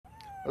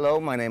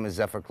Hello, my name is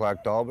Zephyr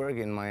Clarke-Dolberg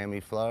in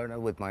Miami, Florida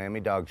with Miami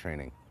Dog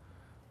Training.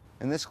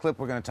 In this clip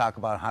we're going to talk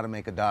about how to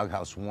make a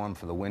doghouse warm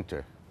for the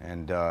winter.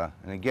 And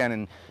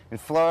again, in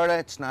Florida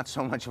it's not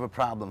so much of a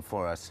problem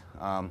for us.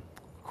 Of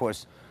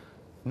course,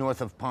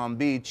 north of Palm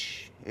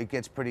Beach it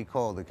gets pretty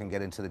cold. It can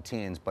get into the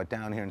teens, but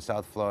down here in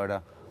South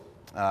Florida,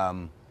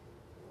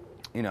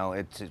 you know,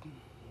 it's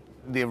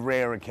the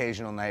rare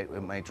occasional night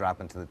it might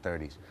drop into the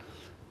 30s.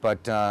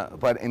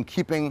 But in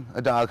keeping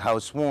a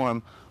doghouse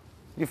warm,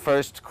 your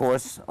first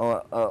course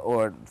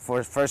or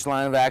first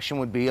line of action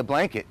would be a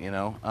blanket, you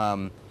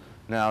know.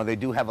 Now they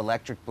do have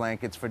electric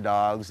blankets for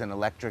dogs and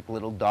electric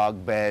little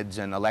dog beds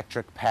and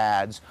electric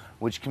pads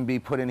which can be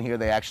put in here.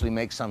 They actually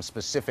make some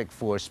specific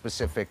for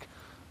specific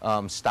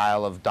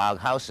style of dog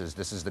houses.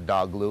 This is the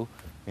dog glue,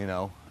 you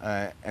know,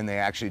 and they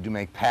actually do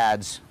make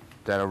pads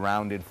that are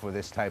rounded for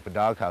this type of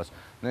doghouse.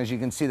 And as you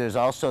can see, there's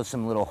also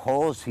some little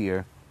holes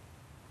here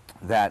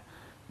that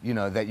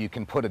that you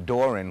can put a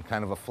door in,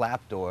 kind of a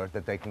flap door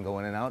that they can go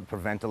in and out,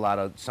 prevent a lot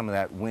of some of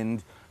that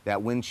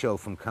wind chill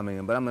from coming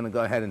in. But I'm going to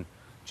go ahead and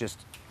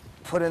just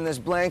put in this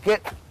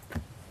blanket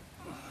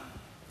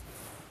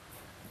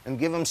and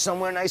give them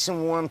somewhere nice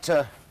and warm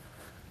to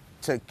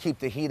keep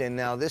the heat in.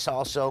 Now this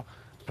also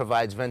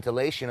provides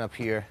ventilation up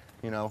here,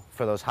 you know,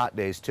 for those hot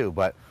days too.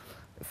 But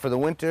for the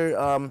winter,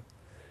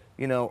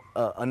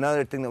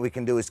 another thing that we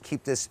can do is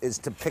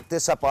to pick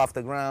this up off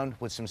the ground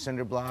with some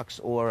cinder blocks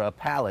or a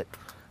pallet,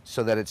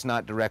 so that it's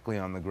not directly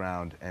on the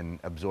ground and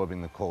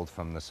absorbing the cold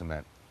from the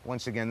cement.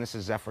 Once again, this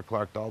is Zephyr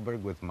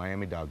Clarke-Dolberg with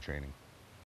Miami Dog Training.